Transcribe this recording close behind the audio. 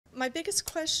my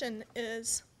biggest question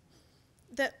is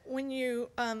that when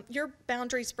you, your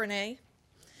boundaries, Brene,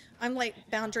 I'm like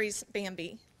boundaries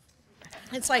Bambi.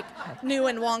 It's like new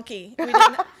and wonky.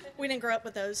 We didn't grow up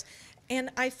with those. And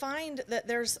I find that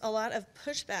there's a lot of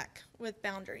pushback with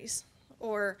boundaries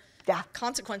or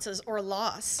consequences or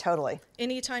loss. Totally.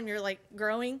 Anytime you're like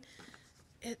growing,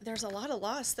 there's a lot of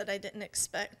loss that I didn't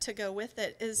expect to go with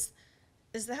it. Is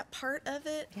that part of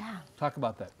it? Yeah. Talk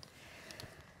about that.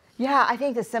 Yeah, I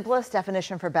think the simplest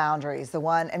definition for boundaries, the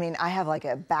one, I mean, I have like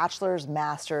a bachelor's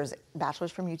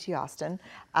from UT Austin.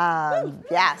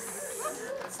 Yes.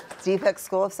 Steve Hicks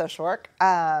School of Social Work,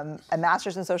 a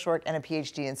master's in social work and a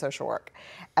Ph.D. in social work.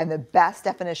 And the best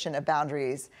definition of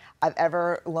boundaries I've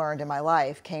ever learned in my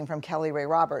life came from Kelly Ray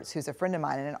Roberts, who's a friend of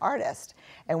mine and an artist.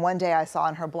 And one day I saw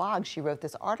on her blog, she wrote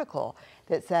this article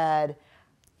that said,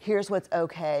 here's what's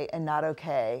okay and not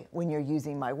okay when you're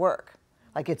using my work.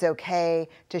 Like, it's okay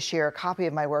to share a copy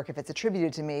of my work if it's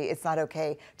attributed to me. It's not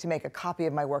okay to make a copy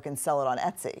of my work and sell it on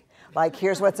Etsy. Like,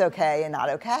 here's what's okay and not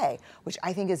okay, which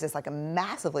I think is just like a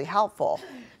massively helpful.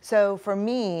 So for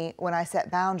me, when I set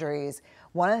boundaries,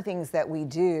 one of the things that we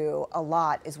do a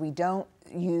lot is we don't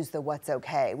use the what's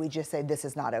okay. We just say this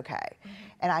is not okay.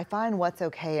 And I find what's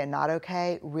okay and not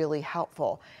okay really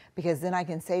helpful, because then I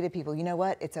can say to people, you know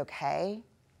what, it's okay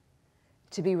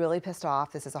to be really pissed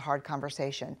off. This is a hard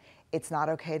conversation. It's not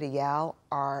okay to yell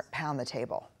or pound the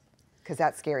table, because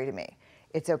that's scary to me.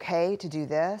 It's okay to do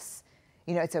this.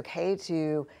 You know, it's okay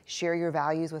to share your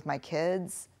values with my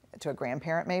kids, to a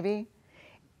grandparent maybe.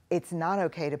 It's not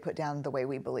okay to put down the way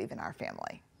we believe in our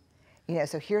family. You know,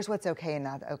 so here's what's okay and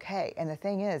not okay. And the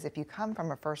thing is, if you come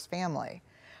from a first family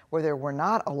where there were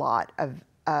not a lot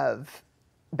of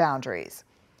boundaries,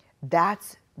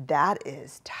 that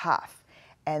is tough.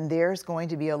 And there's going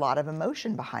to be a lot of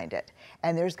emotion behind it.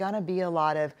 And there's going to be a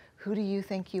lot of, who do you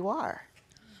think you are?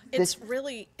 It's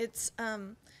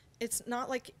not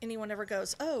like anyone ever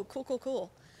goes, oh, cool, cool,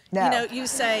 cool. No. You know, you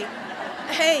say,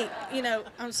 hey, you know,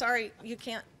 I'm sorry, you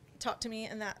can't talk to me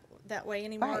in that way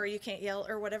anymore, Right. or you can't yell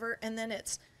or whatever. And then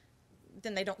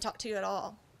then they don't talk to you at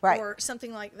all. Right. Or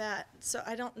something like that. So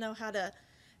I don't know how to,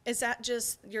 is that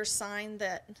just your sign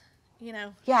that, you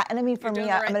know? Yeah, and I mean, for me,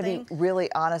 right I'm going to be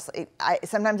really honest.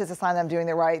 Sometimes it's a sign that I'm doing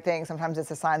the right thing. Sometimes it's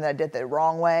a sign that I did the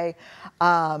wrong way.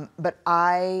 But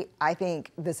I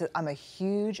think I'm a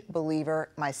huge believer,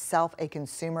 myself, a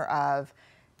consumer of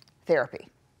therapy.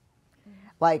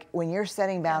 Like, when you're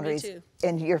setting boundaries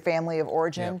in your family of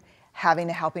origin, having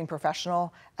a helping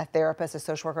professional, a therapist, a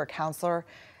social worker, a counselor,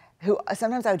 who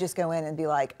sometimes I would just go in and be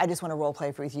like, I just want to role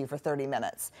play with you for 30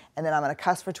 minutes. And then I'm going to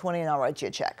cuss for 20 and I'll write you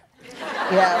a check.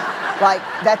 You know, like,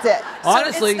 that's it.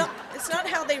 Honestly, so it's not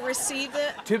how they receive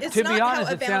it. It's to not be honest,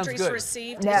 how a it sounds boundary's good.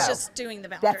 received. No. It's just doing the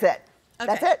boundary. That's it. Okay.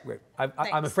 That's it. Great.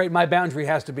 I'm afraid my boundary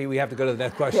has to be, we have to go to the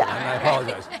next question. Yeah. And I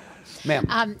apologize.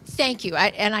 Ma'am. Thank you.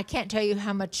 And I can't tell you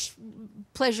how much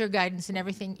pleasure, guidance, and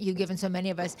everything you've given so many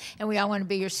of us, and we all want to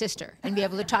be your sister and be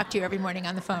able to talk to you every morning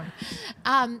on the phone.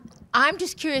 I'm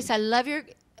just curious. I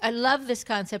love this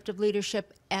concept of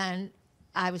leadership, and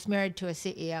I was married to a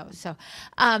CEO. So,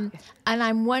 and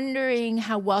I'm wondering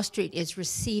how Wall Street is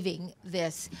receiving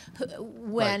this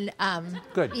when,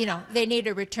 Good. you know, they need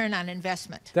a return on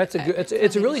investment. That's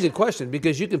it's a really good question,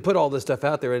 because you can put all this stuff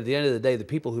out there, and at the end of the day, the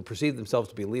people who perceive themselves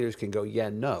to be leaders can go, yeah,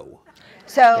 no.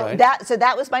 So Right.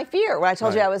 that was my fear when I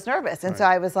told you Right. I was nervous. And so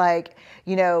I was like,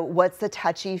 you know, what's the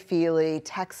touchy-feely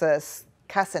Texas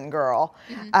cussing girl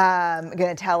going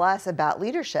to tell us about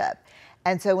leadership?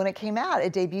 And so when it came out,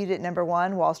 it debuted at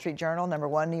 #1 Wall Street Journal,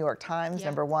 #1 New York Times,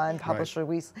 #1 Publisher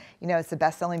Week. You know, it's the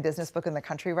best-selling business book in the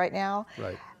country right now.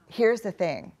 Right. Here's the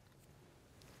thing,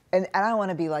 and I don't want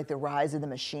to be like the rise of the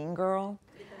machine girl,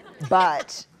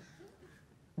 but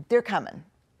they're coming.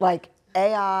 Like,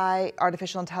 AI,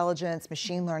 artificial intelligence,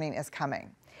 machine learning is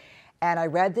coming. And I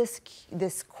read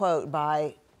this quote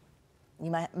by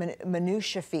Manu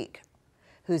Shafiq,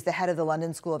 who's the head of the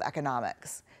London School of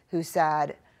Economics, who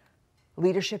said,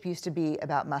 leadership used to be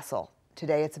about muscle.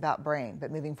 Today it's about brain, but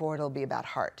moving forward it'll be about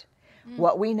heart.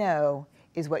 What we know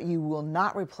is what you will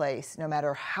not replace, no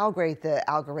matter how great the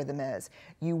algorithm is.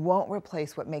 You won't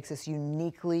replace what makes us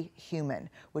uniquely human,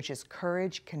 which is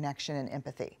courage, connection, and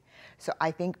empathy. So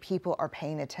I think people are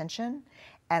paying attention,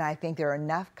 and I think there are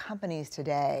enough companies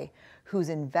today whose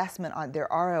investment on their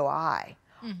ROI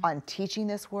on teaching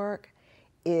this work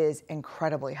is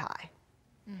incredibly high.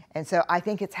 And so I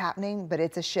think it's happening, but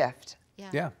it's a shift.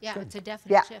 Yeah, Yeah, good. it's a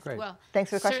definite shift. Great. Well, Thanks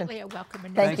for the question. certainly a welcome.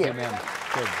 Thank you. ma'am.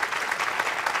 Good.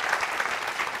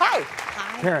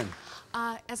 Hi. Karen.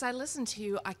 As I listened to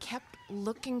you, I kept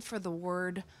looking for the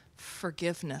word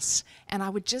forgiveness. And I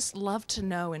would just love to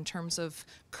know, in terms of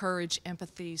courage,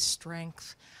 empathy,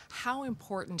 strength, how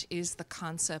important is the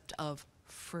concept of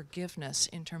forgiveness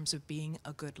in terms of being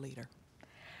a good leader?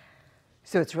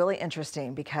 So it's really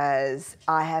interesting because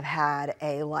I have had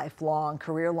a lifelong,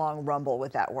 career-long rumble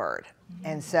with that word.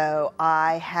 And so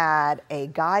I had a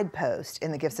guidepost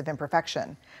in The Gifts of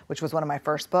Imperfection, which was one of my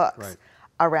first books,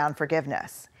 around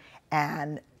forgiveness.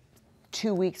 And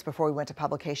 2 weeks before we went to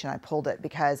publication, I pulled it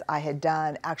because I had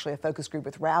done actually a focus group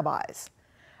with rabbis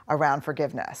around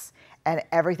forgiveness. And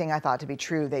everything I thought to be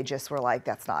true, they just were like,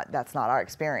 that's not our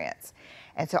experience.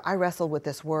 And so I wrestled with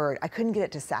this word. I couldn't get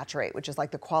it to saturate, which is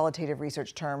like the qualitative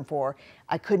research term for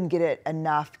I couldn't get it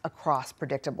enough across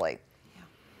predictably. Yeah.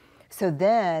 So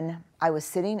then I was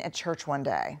sitting at church one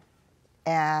day,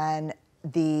 and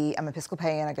I'm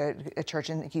Episcopalian, I go to a church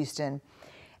in Houston,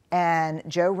 and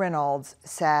Joe Reynolds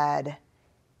said,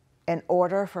 in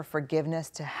order for forgiveness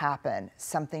to happen,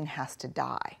 something has to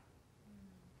die.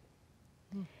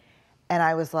 And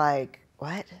I was like,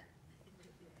 what?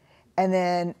 And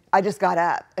then I just got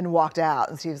up and walked out,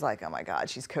 and she was like, oh my God,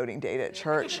 she's coding data at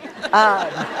church.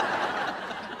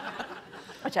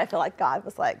 Which I feel like God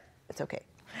was like, it's okay.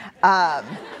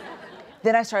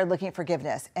 Then I started looking at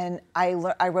forgiveness, and I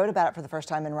wrote about it for the first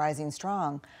time in Rising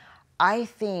Strong. I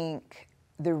think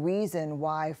the reason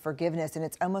why forgiveness, and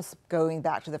it's almost going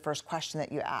back to the first question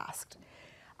that you asked,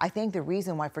 I think the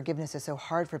reason why forgiveness is so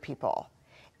hard for people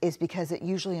is because it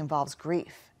usually involves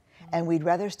grief. And we'd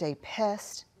rather stay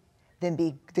pissed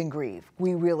than grieve.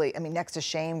 We really, I mean, next to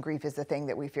shame, grief is the thing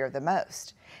that we fear the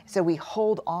most. So we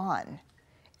hold on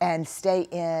and stay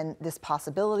in this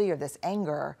possibility or this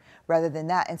anger rather than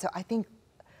that. And so I think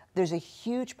there's a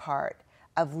huge part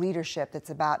of leadership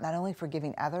that's about not only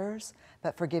forgiving others,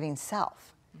 but forgiving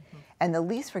self. Mm-hmm. And the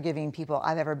least forgiving people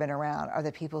I've ever been around are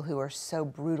the people who are so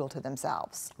brutal to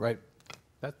themselves. Right.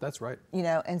 That's right. You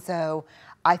know, and so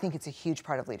I think it's a huge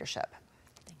part of leadership.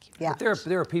 Thank you. Yeah. But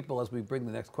there are people, as we bring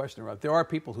the next question around, there are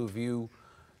people who view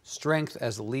strength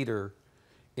as a leader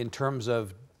in terms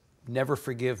of never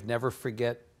forgive, never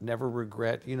forget, never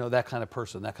regret, you know, that kind of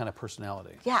person, that kind of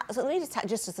personality. Yeah, so let me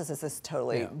just this is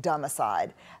totally dumb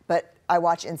aside, but I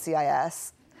watch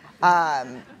NCIS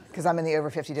because I'm in the over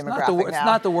 50 demographic now. It's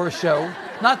not the worst show.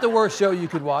 Not the worst show you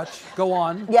could watch. Go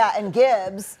on. Yeah, and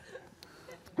Gibbs,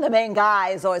 the main guy,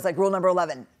 is always like, rule number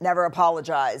 11, never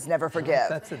apologize, never forgive.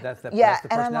 That's the and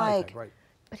personality I'm like, type, right.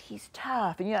 But he's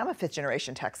tough. And you know, I'm a fifth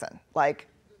generation Texan. Like,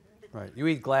 right. You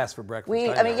eat glass for breakfast.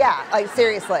 Like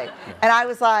seriously. Yeah. And I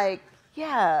was like,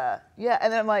 yeah.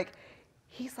 And then I'm like,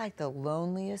 he's like the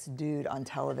loneliest dude on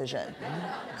television.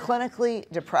 Clinically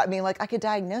depressed. I mean, like, I could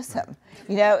diagnose him,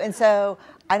 you know? And so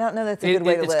I don't know that's a good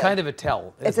way to live. It's kind of a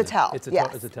tell. It's a tell. It's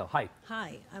a tell. Hi.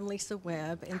 Hi, I'm Lisa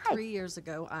Webb, and 3 years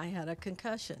ago I had a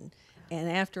concussion. And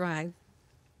after I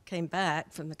came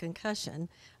back from the concussion,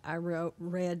 I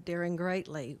read Daring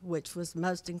Greatly, which was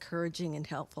most encouraging and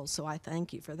helpful, so I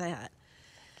thank you for that.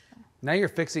 Now you're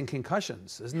fixing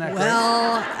concussions. Isn't that great?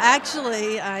 Well,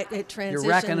 actually, it transitioned. You're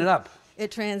racking it up. It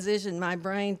transitioned my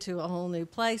brain to a whole new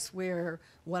place where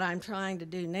what I'm trying to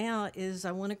do now is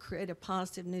I want to create a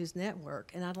positive news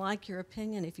network. And I'd like your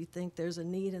opinion if you think there's a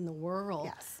need in the world.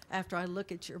 Yes. After I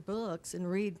look at your books and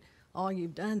read all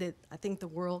you've done, that I think the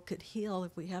world could heal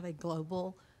if we have a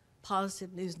global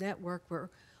positive news network where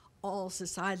all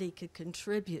society could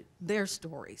contribute their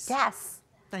stories. Yes.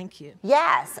 Thank you.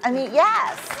 Yes. I mean,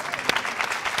 yes.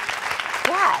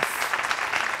 Yes.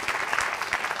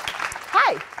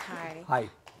 Hi. Hi. Hi.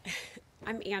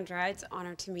 I'm Andra. It's an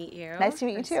honor to meet you. Nice to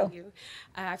meet you too.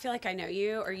 I feel like I know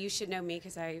you, or you should know me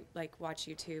because I like watch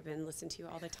YouTube and listen to you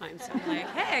all the time. So I'm like,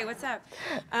 hey, what's up?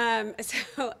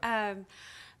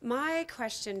 My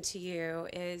question to you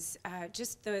is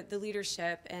just the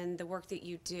leadership and the work that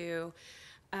you do.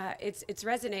 It's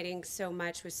resonating so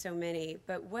much with so many,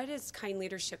 but what does kind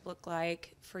leadership look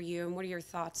like for you, and what are your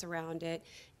thoughts around it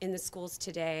in the schools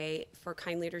today for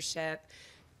kind leadership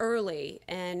early,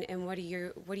 and what do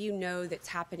you know that's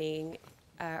happening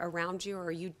around you, or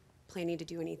are you planning to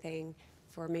do anything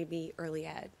for maybe early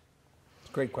ed?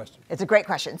 Great question. It's a great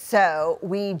question. So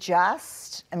we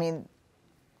just, I mean,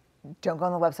 don't go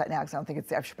on the website now because I don't think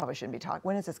it's, probably shouldn't be talking.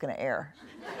 When is this going to air?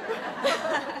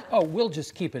 Oh, we'll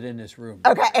just keep it in this room.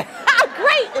 Okay,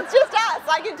 great. It's just us.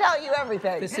 I can tell you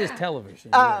everything. This is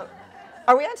television. Are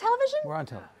we on television? We're on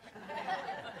television.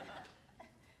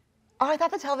 Oh, I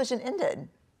thought the television ended.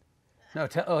 No,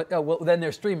 well, then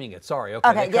they're streaming it. Sorry. Okay.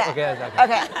 Okay, yeah.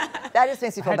 Okay. That just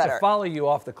makes me feel I had better. to follow you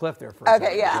off the cliff there for a second.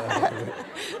 Okay,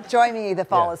 yeah. Join me. The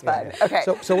fall is fun. Okay.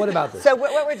 So what about this? So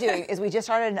what we're doing is we just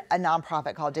started a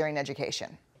nonprofit called Daring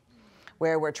Education,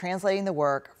 where we're translating the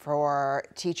work for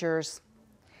teachers.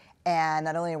 And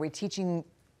not only are we teaching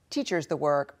teachers the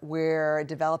work, we're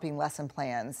developing lesson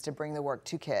plans to bring the work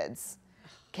to kids,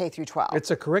 K through 12.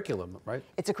 It's a curriculum, right?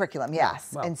 It's a curriculum,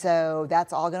 yes. Wow. And so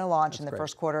that's all going to launch in the great.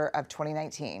 first quarter of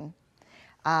 2019.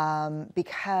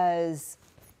 Because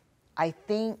I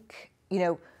think, you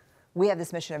know, we have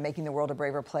this mission of making the world a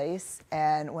braver place.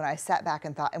 And when I sat back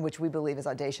and thought, and which we believe is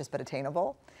audacious but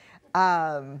attainable,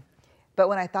 but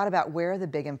when I thought about where are the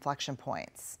big inflection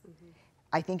points,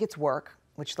 I think it's work,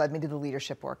 which led me to the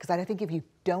leadership work. Because I think if you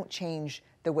don't change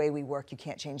the way we work, you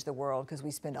can't change the world, because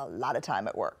we spend a lot of time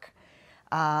at work.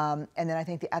 And then I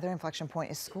think the other inflection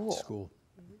point is school. School.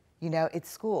 You know, it's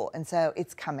school. And so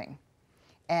it's coming.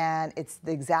 And it's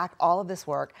the exact, all of this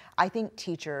work. I think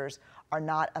teachers are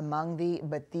not among the,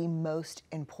 but the most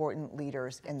important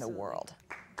leaders in the world.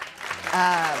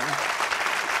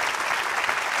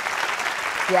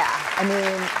 Yeah, I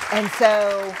mean, and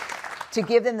so to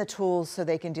give them the tools so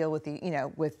they can deal with the, you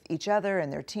know, with each other and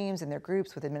their teams and their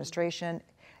groups, with administration,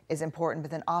 is important.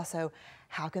 But then also,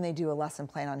 how can they do a lesson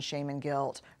plan on shame and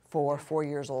guilt for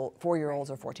 4-year-olds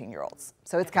or 14-year-olds?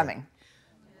 So it's coming.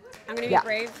 I'm going to be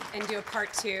brave and do a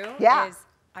part 2. Yeah. Is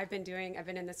I've been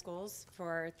in the schools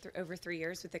for over 3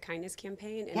 years with the kindness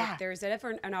campaign, and Yeah. if there's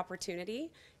ever an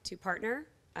opportunity to partner,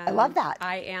 I love that.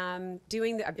 I've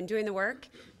been doing the work,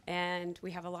 and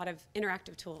we have a lot of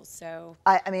interactive tools. So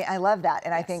I mean, I love that,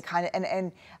 and I think kind of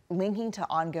and linking to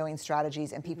ongoing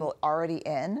strategies and people already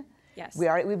in. Yes.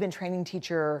 We've been training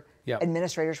teacher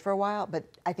administrators for a while, but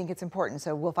I think it's important.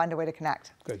 So we'll find a way to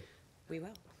connect. Good. we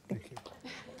will. Thank you.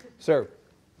 Sir.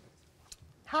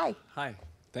 Hi. Hi,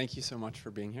 thank you so much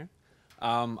for being here.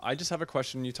 I just have a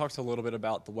question. You talked a little bit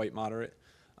about the white moderate,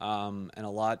 and a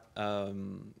lot,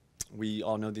 we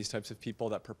all know these types of people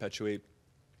that perpetuate,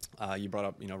 you brought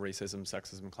up, you know, racism,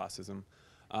 sexism, classism,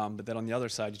 but then on the other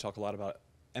side, you talk a lot about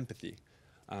empathy.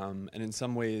 And in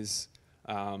some ways,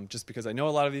 just because I know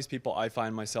a lot of these people, I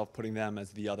find myself putting them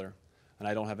as the other, and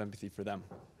I don't have empathy for them.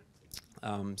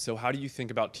 So how do you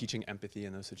think about teaching empathy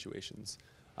in those situations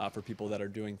for people that are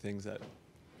doing things that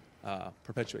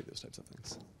perpetuate those types of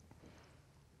things?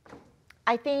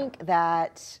 I think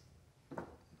that,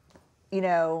 you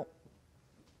know,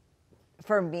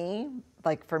 for me,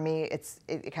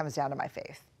 it comes down to my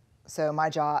faith. So my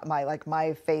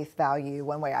faith value,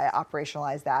 one way I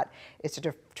operationalize that is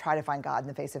to try to find God in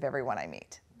the face of everyone I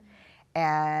meet.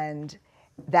 And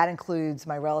that includes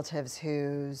my relatives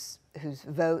whose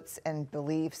votes and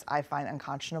beliefs I find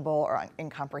unconscionable or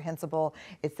incomprehensible.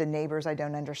 It's the neighbors I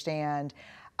don't understand.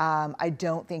 I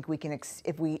don't think we can,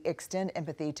 if we extend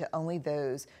empathy to only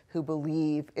those who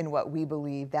believe in what we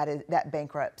believe, that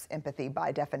bankrupts empathy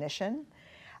by definition.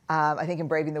 I think in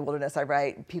Braving the Wilderness, I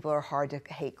write, people are hard to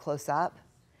hate close up.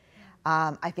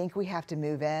 I think we have to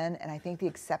move in, and I think the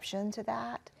exception to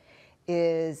that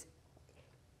is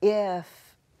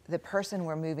if the person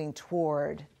we're moving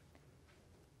toward,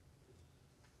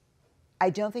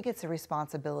 I don't think it's the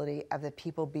responsibility of the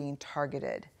people being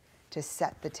targeted to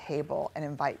set the table and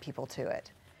invite people to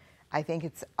it. I think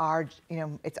it's our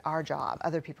job,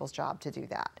 other people's job to do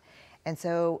that. And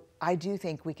so I do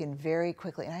think we can very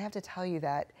quickly, and I have to tell you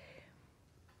that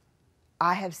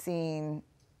I have seen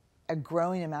a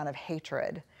growing amount of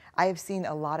hatred. I have seen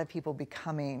a lot of people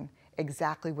becoming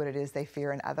exactly what it is they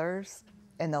fear in others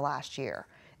in the last year.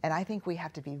 And I think we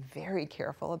have to be very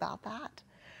careful about that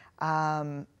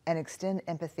and extend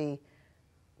empathy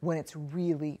when it's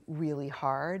really, really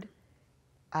hard.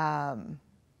 And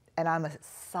I'm a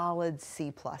solid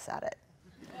C+ at it.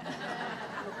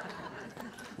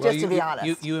 Well, just to be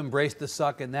honest. You embrace the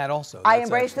suck in that also. I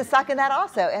embrace the suck in that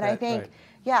also. And I Right, think, right.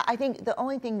 yeah, I think the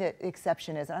only thing that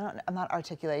exception is, and I'm not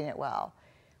articulating it well,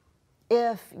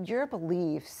 if your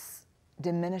beliefs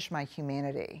diminish my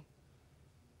humanity,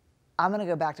 I'm going to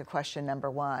go back to question number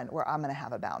 1, where I'm going to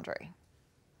have a boundary.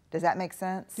 Does that make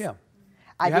sense? Yeah.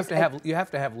 I You have to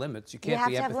have limits. You can't have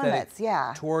be to have empathetic limits,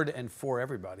 yeah. toward and for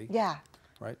everybody. Yeah.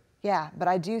 Right? Yeah, but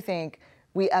I do think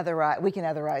we can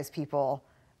otherize people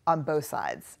on both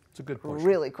sides. It's a good point.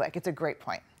 Really quick. It's a great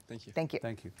point. Thank you. Thank you.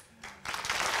 Thank you.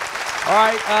 All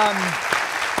right.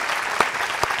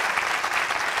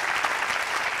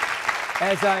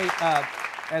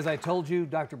 As I told you,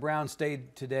 Dr. Brown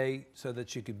stayed today so that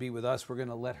she could be with us. We're going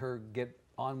to let her get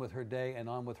on with her day and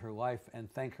on with her life,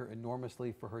 and thank her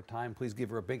enormously for her time. Please give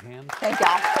her a big hand. Thank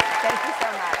y'all. Thank you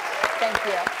so much. Thank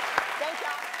you.